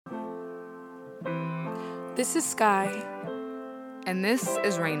This is Sky. And this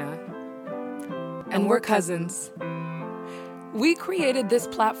is Raina. And we're cousins. We created this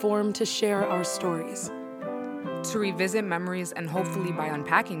platform to share our stories. To revisit memories and hopefully by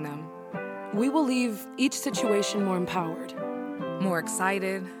unpacking them, we will leave each situation more empowered, more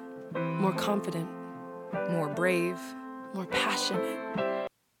excited, more confident, more brave, more passionate,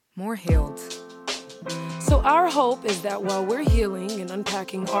 more healed. So our hope is that while we're healing and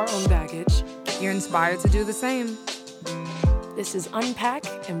unpacking our own baggage, you're inspired to do the same. This is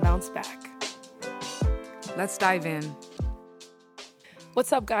Unpack and Bounce Back. Let's dive in.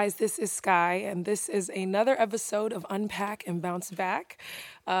 What's up, guys? This is Sky, and this is another episode of Unpack and Bounce Back.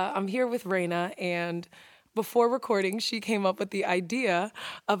 I'm here with Raina, and before recording, she came up with the idea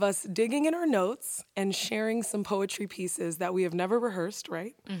of us digging in our notes and sharing some poetry pieces that we have never rehearsed,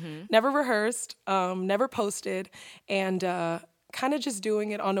 right? Mm-hmm. Never rehearsed, never posted, and kind of just doing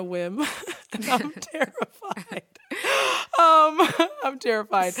it on a whim. And I'm terrified. I'm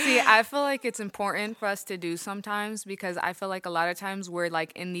terrified. See, I feel like it's important for us to do sometimes because I feel like a lot of times we're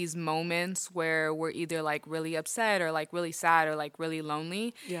like in these moments where we're either like really upset or like really sad or like really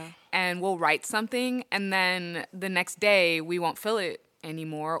lonely. Yeah. And we'll write something and then the next day we won't feel it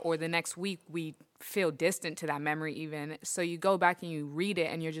anymore, or the next week we feel distant to that memory even. So you go back and you read it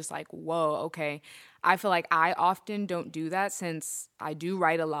and you're just like, whoa, okay. I feel like I often don't do that since I do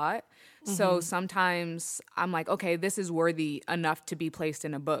write a lot. Mm-hmm. So sometimes I'm like, okay, this is worthy enough to be placed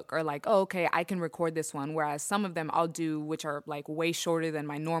in a book, or like, oh, okay, I can record this one. Whereas some of them I'll do, which are like way shorter than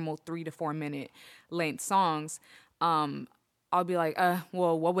my normal 3 to 4 minute length songs. I'll be like,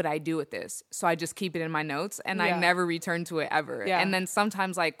 well, what would I do with this? So I just keep it in my notes and I never return to it ever. Yeah. And then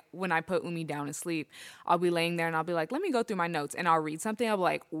sometimes like when I put Umi down to sleep, I'll be laying there and I'll be like, let me go through my notes, and I'll read something. I'll be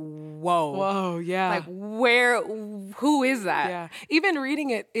like, whoa, yeah. Like who is that? Yeah. Even reading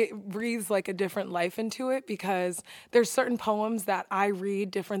it, it breathes like a different life into it because there's certain poems that I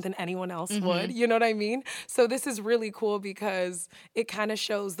read different than anyone else would. You know what I mean? So this is really cool because it kind of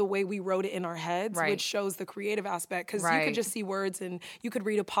shows the way we wrote it in our heads, which shows the creative aspect, because you could just see words and you could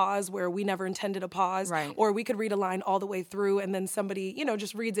read a pause where we never intended a pause, or we could read a line all the way through and then somebody,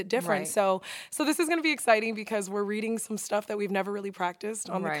 just reads it different. So this is going to be exciting because we're reading some stuff that we've never really practiced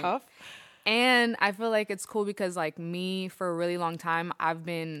on the cuff. And I feel like it's cool because like me, for a really long time, I've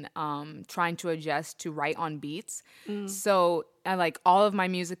been trying to adjust to write on beats. So like all of my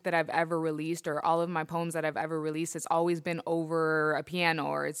music that I've ever released, or all of my poems that I've ever released, it's always been over a piano,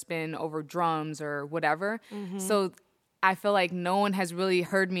 or it's been over drums or whatever. So I feel like no one has really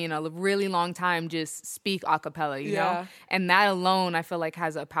heard me in a really long time just speak a cappella, you know? And that alone, I feel like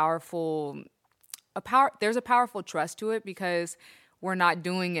has there's a powerful trust to it because we're not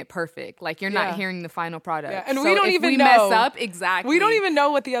doing it perfect. Like, you're not hearing the final product. Yeah. And so we don't even know. Mess up, exactly. We don't even know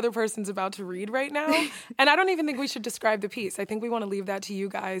what the other person's about to read right now. And I don't even think we should describe the piece. I think we want to leave that to you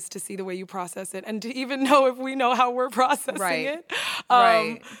guys to see the way you process it and to even know if we know how we're processing it.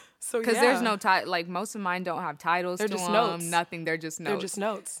 Right. So because there's no like most of mine don't have titles. They're just notes. Nothing. They're just notes. They're just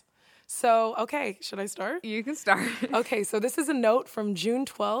notes. So, okay, should I start? You can start. Okay, so this is a note from June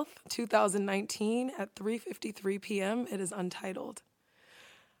 12th, 2019 at 3:53 p.m. It is untitled.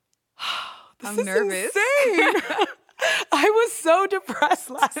 I'm nervous. Insane. I was so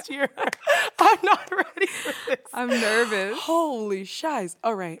depressed last year. I'm not ready for this. I'm nervous. Holy shiz.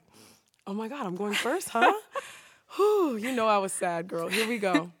 All right. Oh my God, I'm going first, huh? Whew, I was sad, girl. Here we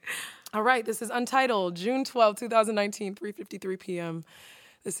go. All right, this is untitled, June 12, 2019, 3:53 p.m.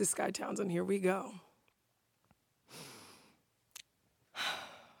 This is Sky Townsend. Here we go.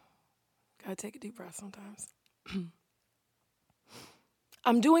 Gotta take a deep breath sometimes.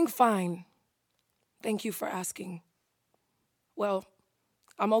 I'm doing fine. Thank you for asking. Well,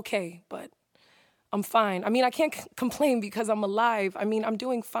 I'm okay, but I'm fine. I mean, I can't complain because I'm alive. I mean, I'm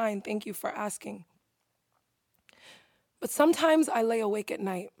doing fine. Thank you for asking. But sometimes I lay awake at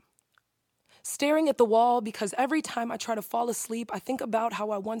night, staring at the wall because every time I try to fall asleep, I think about how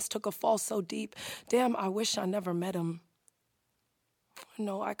I once took a fall so deep. Damn, I wish I never met him.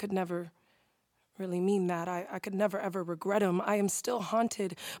 No, I could never really mean that. I could never ever regret him. I am still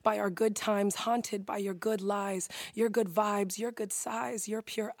haunted by our good times, haunted by your good lies, your good vibes, your good sighs, your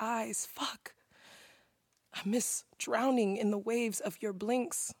pure eyes. Fuck. I miss drowning in the waves of your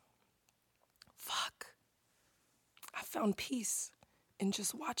blinks. Fuck. I found peace in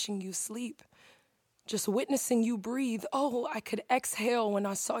just watching you sleep, just witnessing you breathe. Oh, I could exhale when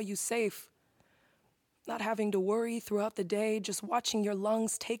I saw you safe. Not having to worry throughout the day, just watching your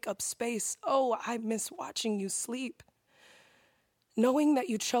lungs take up space. Oh, I miss watching you sleep. Knowing that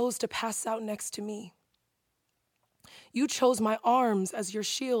you chose to pass out next to me. You chose my arms as your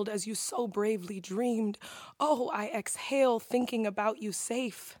shield as you so bravely dreamed. Oh, I exhale thinking about you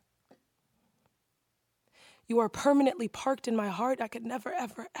safe. You are permanently parked in my heart. I could never,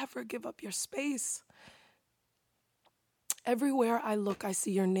 ever, ever give up your space. Everywhere I look, I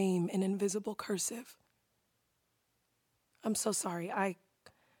see your name in invisible cursive. I'm so sorry.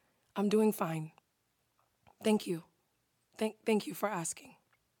 I'm doing fine. Thank you. Thank you for asking.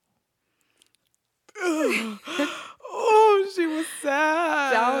 Oh, she was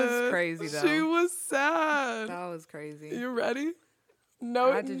sad. That was crazy, though. She was sad. That was crazy. You ready?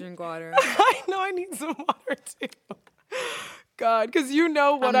 No. I had to drink water. I know I need some water too. God, because you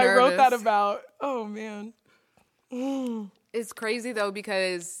know what I'm I wrote that nervous. about. Oh, man. It's crazy, though,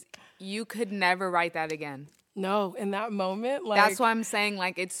 because you could never write that again. No, in that moment, like. That's why I'm saying,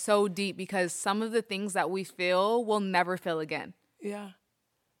 like, it's so deep, because some of the things that we feel, we'll never feel again. Yeah.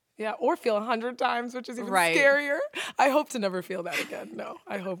 Yeah, or feel 100 times, which is even Right. scarier. I hope to never feel that again. No,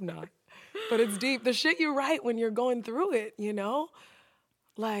 I hope not. But it's deep. The shit you write when you're going through it, you know?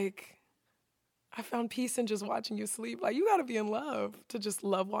 Like, I found peace in just watching you sleep. Like, you gotta be in love to just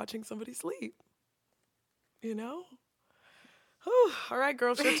love watching somebody sleep. You know? Whew. All right,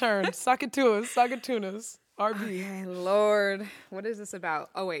 girl, it's your turn. Suck it to us. Suck it to us. RB. Okay, Lord. What is this about?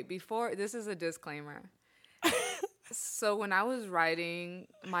 Oh, wait. Before, this is a disclaimer. So when I was writing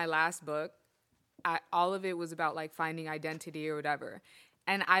my last book, all of it was about, like, finding identity or whatever.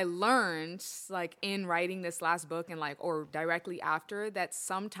 And I learned, like, in writing this last book and, like, or directly after, that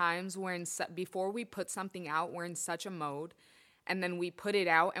sometimes before we put something out, we're in such a mode, and then we put it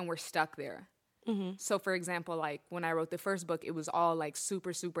out and we're stuck there. Mm-hmm. So, for example, like, when I wrote the first book, it was all, like,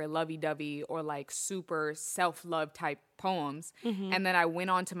 super, super lovey-dovey or, like, super self-love type poems. Mm-hmm. And then I went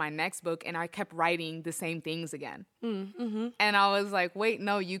on to my next book, and I kept writing the same things again. Mm-hmm. And I was like, wait,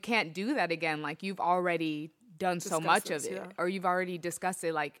 no, you can't do that again. Like, you've already done so much of it. Yeah. Or you've already discussed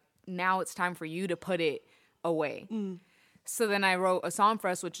it. Like, now it's time for you to put it away. So then I wrote A Song for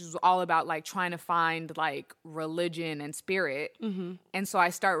Us, which is all about, like, trying to find, like, religion and spirit. Mm-hmm. And so I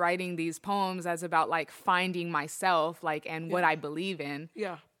start writing these poems as about, like, finding myself, like, and what I believe in.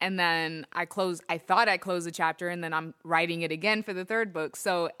 Yeah. And then I thought I closed the chapter, and then I'm writing it again for the third book.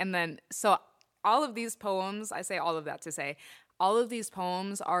 So all of these poems, I say all of that to say, all of these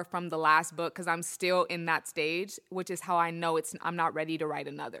poems are from the last book, because I'm still in that stage, which is how I know I'm not ready to write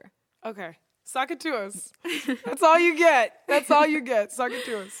another. Okay. Suck it to us. That's all you get. That's all you get. Suck it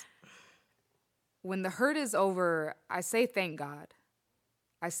to us. When the hurt is over, I say thank God.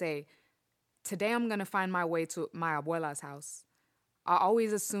 I say, today I'm going to find my way to my abuela's house. I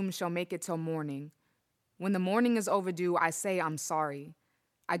always assume she'll make it till morning. When the morning is overdue, I say I'm sorry.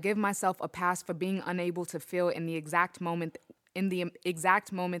 I give myself a pass for being unable to feel in the exact moment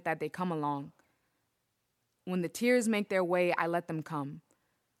that they come along. When the tears make their way, I let them come.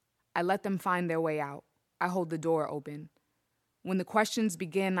 I let them find their way out. I hold the door open. When the questions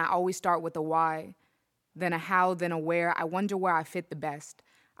begin, I always start with a why, then a how, then a where. I wonder where I fit the best.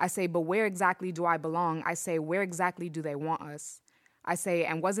 I say, but where exactly do I belong? I say, where exactly do they want us? I say,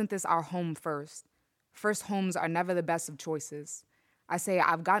 and wasn't this our home first? First homes are never the best of choices. I say,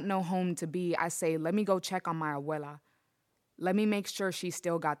 I've got no home to be. I say, let me go check on my abuela. Let me make sure she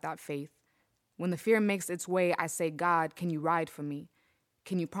still got that faith. When the fear makes its way, I say, God, can you ride for me?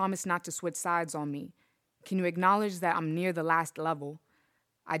 Can you promise not to switch sides on me? Can you acknowledge that I'm near the last level?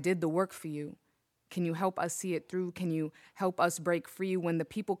 I did the work for you. Can you help us see it through? Can you help us break free? When the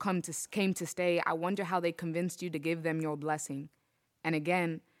people came to stay, I wonder how they convinced you to give them your blessing. And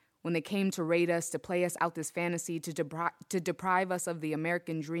again, when they came to raid us, to play us out this fantasy, to deprive us of the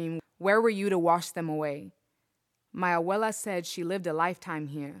American dream, where were you to wash them away? My abuela said she lived a lifetime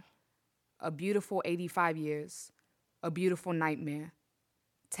here. A beautiful 85 years. A beautiful nightmare.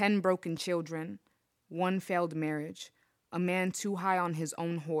 10 broken children, 1 failed marriage, a man too high on his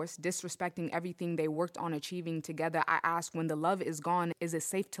own horse, disrespecting everything they worked on achieving together. I ask, when the love is gone, is it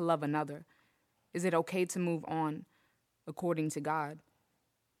safe to love another? Is it okay to move on, according to God?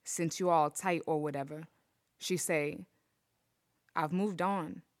 Since you all tight or whatever. She say, I've moved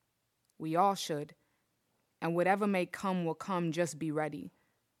on. We all should. And whatever may come will come, just be ready.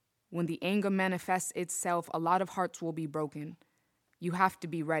 When the anger manifests itself, a lot of hearts will be broken. You have to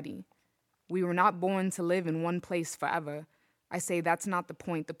be ready. We were not born to live in one place forever. I say that's not the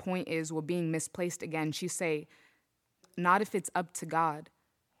point. The point is we're being misplaced again. She say, not if it's up to God.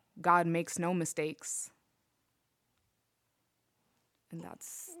 God makes no mistakes. And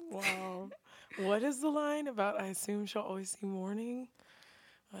that's... Wow. What is the line about I assume she'll always see morning?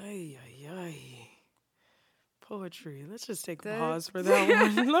 Ay, ay, ay. Poetry. Let's just take a pause for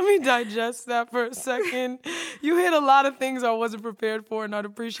that one. Let me digest that for a second. You hit a lot of things I wasn't prepared for, and I'd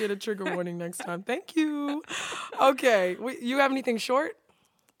appreciate a trigger warning next time. Thank you. Okay. You have anything short?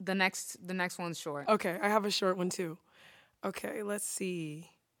 The next one's short. Okay, I have a short one too. Okay, let's see.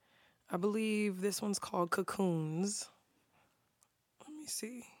 I believe this one's called Cocoons. Let me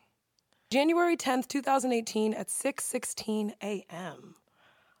see. January 10th, 2018 at 6:16 a.m.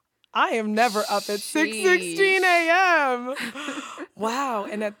 I am never up at 6:16 a.m. Wow.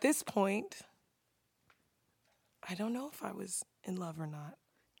 And at this point, I don't know if I was in love or not.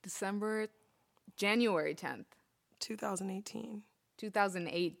 January 10th. 2018.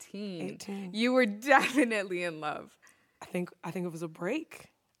 2018. You were definitely in love. I think it was a break.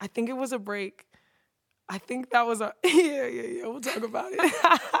 I think that was a... Yeah. We'll talk about it.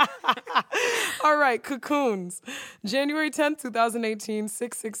 All right, Cocoons. January 10th, 2018,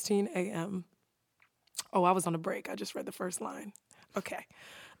 6:16 a.m. Oh, I was on a break. I just read the first line. Okay.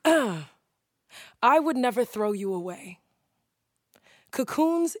 I would never throw you away.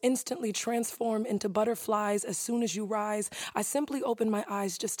 Cocoons instantly transform into butterflies as soon as you rise. I simply open my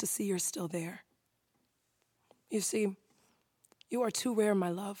eyes just to see you're still there. You see, you are too rare, my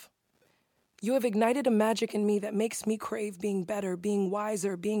love. You have ignited a magic in me that makes me crave being better, being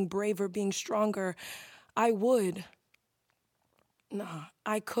wiser, being braver, being stronger. I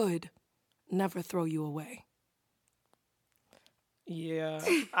could never throw you away. Yeah,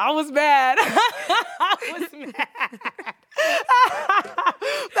 I was mad.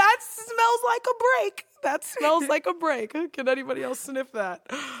 That smells like a break. Can anybody else sniff that?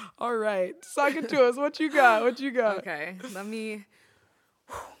 All right, suck it to us. What you got? Okay, let me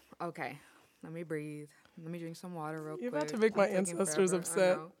breathe. Let me drink some water real quick. You're about to make my ancestors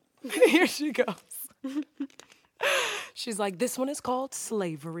upset. Here she goes. She's like, this one is called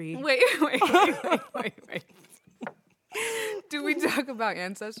slavery. Wait. Do we talk about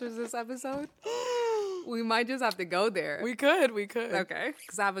ancestors this episode? We might just have to go there. We could. Okay,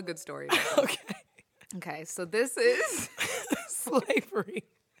 because I have a good story. Okay, so this is... slavery.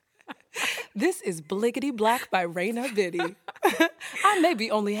 This is Bliggity Black by Raina Biddy. I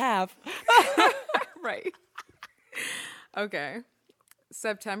maybe only have. Right. Okay.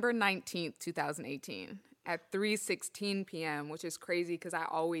 September 19th, 2018 at 3:16 p.m., which is crazy because I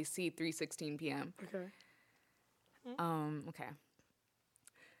always see 3:16 p.m. Okay. Okay.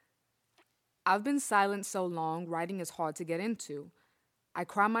 I've been silent so long, writing is hard to get into. I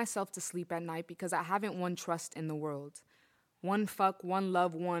cry myself to sleep at night because I haven't won trust in the world. One fuck, one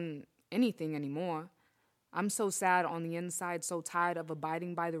love, one anything anymore. I'm so sad on the inside, so tired of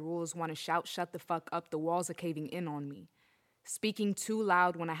abiding by the rules, want to shout, shut the fuck up, the walls are caving in on me. Speaking too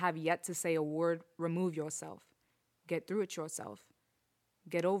loud when I have yet to say a word, remove yourself. Get through it yourself.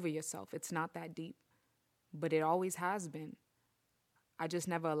 Get over yourself, it's not that deep. But it always has been. I just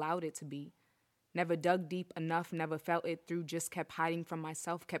never allowed it to be. Never dug deep enough, never felt it through, just kept hiding from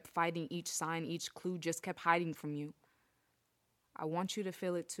myself, kept fighting each sign, each clue, just kept hiding from you. I want you to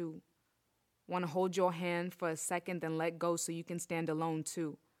feel it too. Want to hold your hand for a second, then let go so you can stand alone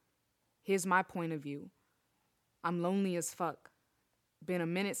too. Here's my point of view. I'm lonely as fuck. Been a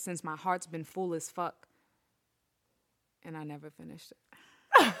minute since my heart's been full as fuck. And I never finished it.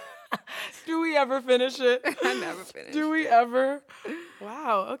 Do we ever finish it? I never finished Do we ever?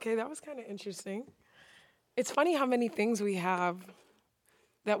 Wow, okay, that was kind of interesting. It's funny how many things we have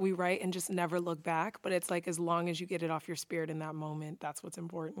that we write and just never look back, but it's like as long as you get it off your spirit in that moment, that's what's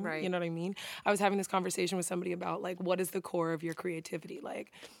important. Right. You know what I mean? I was having this conversation with somebody about like, what is the core of your creativity?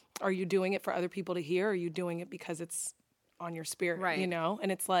 Like, are you doing it for other people to hear, or are you doing it because it's on your spirit, right. You know?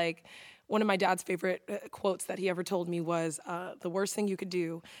 And it's like, one of my dad's favorite quotes that he ever told me was, the worst thing you could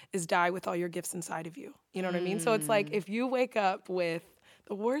do is die with all your gifts inside of you. You know what I mean? So it's like, if you wake up with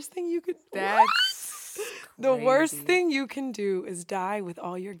the worst thing you could... The worst thing you can do is die with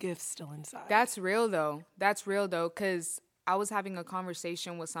all your gifts still inside. That's real, though. Because I was having a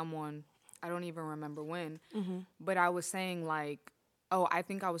conversation with someone, I don't even remember when, but I was saying, like, I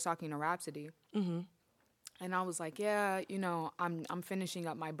think I was talking to Rhapsody. And I was like, yeah, you know, I'm finishing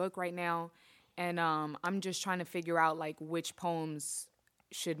up my book right now, and I'm just trying to figure out, like, which poems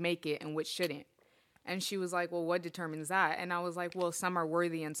should make it and which shouldn't. And she was like, well, what determines that? And I was like, well, some are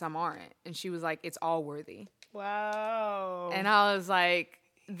worthy and some aren't. And she was like, it's all worthy. Wow. And I was like,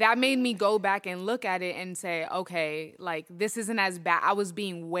 that made me go back and look at it and say, okay, like, this isn't as bad. I was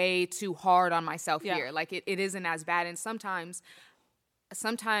being way too hard on myself here. Like, it isn't as bad. And sometimes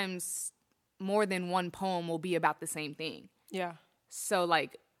more than one poem will be about the same thing. Yeah. So,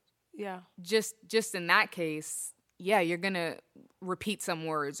 like, yeah, just in that case, you're going to repeat some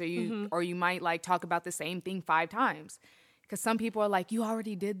words, or you might like talk about the same thing 5 times. Because some people are like, you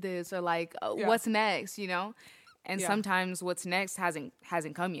already did this, or like, what's next, you know? And sometimes what's next hasn't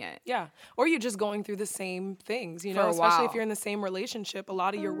come yet. Yeah. Or you're just going through the same things, you know, especially if you're in the same relationship. A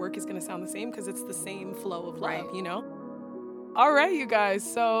lot of your work is going to sound the same because it's the same flow of love, you know? All right, you guys.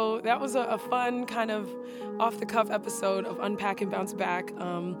 So that was a fun kind of off-the-cuff episode of Unpack and Bounce Back.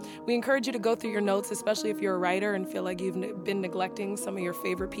 We encourage you to go through your notes, especially if you're a writer and feel like you've been neglecting some of your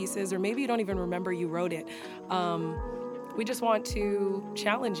favorite pieces, or maybe you don't even remember you wrote it. We just want to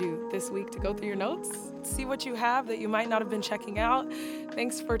challenge you this week to go through your notes, see what you have that you might not have been checking out.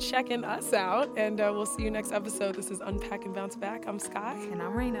 Thanks for checking us out, and we'll see you next episode. This is Unpack and Bounce Back. I'm Sky. And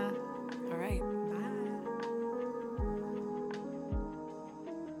I'm Raina. All right.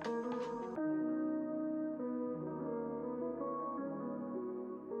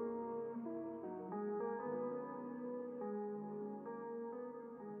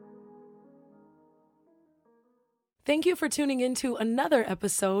 Thank you for tuning in to another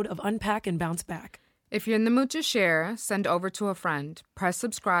episode of Unpack and Bounce Back. If you're in the mood to share, send over to a friend. Press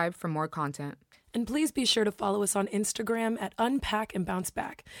subscribe for more content. And please be sure to follow us on Instagram at Unpack and Bounce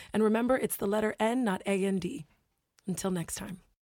Back. And remember, it's the letter N, not A-N-D. Until next time.